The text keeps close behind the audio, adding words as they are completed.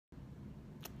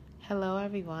Hello,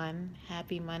 everyone.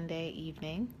 Happy Monday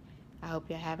evening. I hope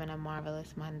you're having a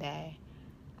marvelous Monday.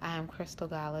 I am Crystal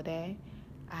Galladay.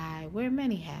 I wear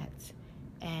many hats,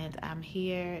 and I'm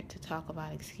here to talk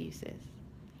about excuses.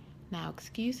 Now,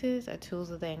 excuses are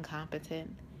tools of the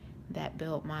incompetent that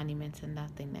build monuments in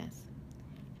nothingness.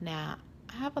 Now,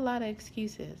 I have a lot of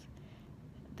excuses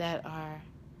that are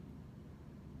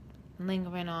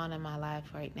lingering on in my life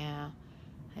right now.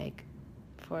 Like,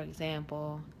 for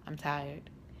example, I'm tired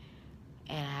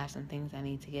and I have some things I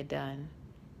need to get done.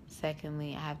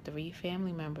 Secondly, I have 3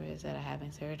 family members that are having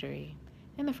surgery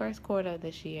in the first quarter of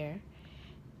this year,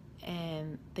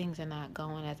 and things are not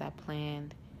going as I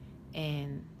planned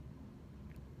in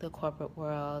the corporate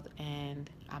world, and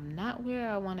I'm not where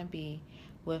I want to be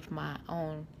with my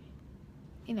own,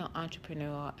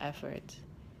 entrepreneurial efforts.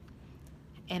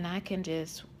 And I can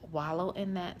just wallow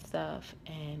in that stuff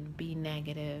and be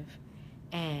negative.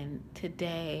 And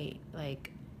today,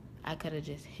 I could have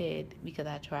just hid because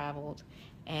I traveled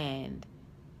and,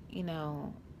 you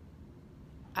know,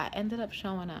 I ended up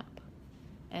showing up.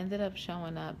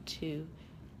 To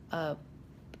a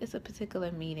it's a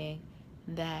particular meeting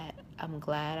that I'm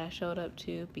glad I showed up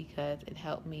to because it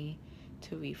helped me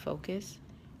to refocus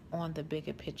on the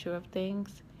bigger picture of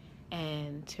things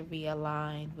and to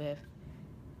realign with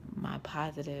my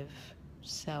positive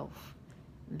self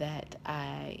that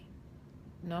I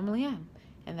normally am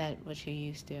and that what you're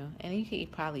used to. And you can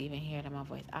probably even hear it in my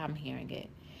voice. I'm hearing it.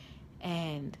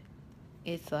 And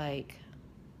it's like,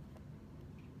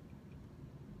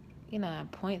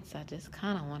 at points I just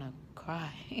kind of want to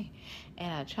cry.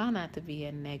 And I try not to be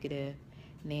a negative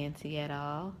Nancy at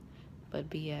all, but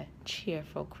be a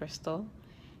cheerful Crystal.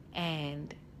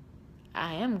 And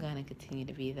I am going to continue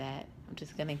to be that. I'm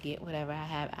just going to get whatever I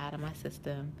have out of my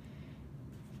system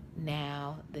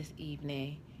now, this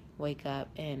evening, wake up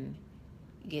and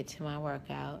get to my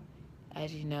workout.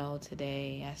 As you know,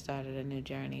 today I started a new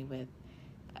journey with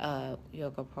a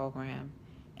yoga program,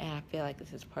 and I feel like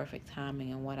this is perfect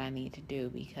timing and what I need to do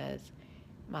because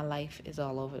my life is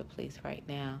all over the place right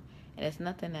now, and it's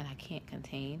nothing that I can't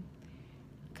contain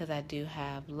because I do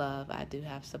have love, I do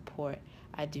have support,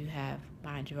 I do have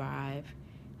my drive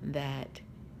that,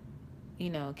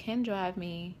 can drive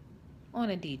me on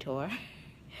a detour.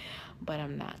 But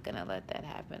I'm not going to let that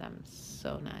happen. I'm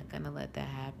so not going to let that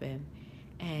happen.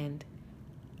 And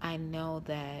I know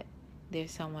that there's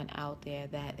someone out there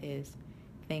that is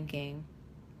thinking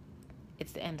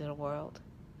it's the end of the world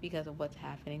because of what's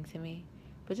happening to me.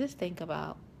 But just think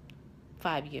about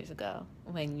 5 years ago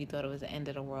when you thought it was the end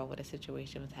of the world when a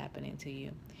situation was happening to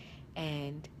you.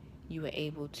 And you were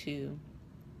able to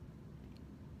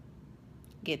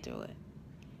get through it.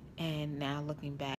 And now looking back,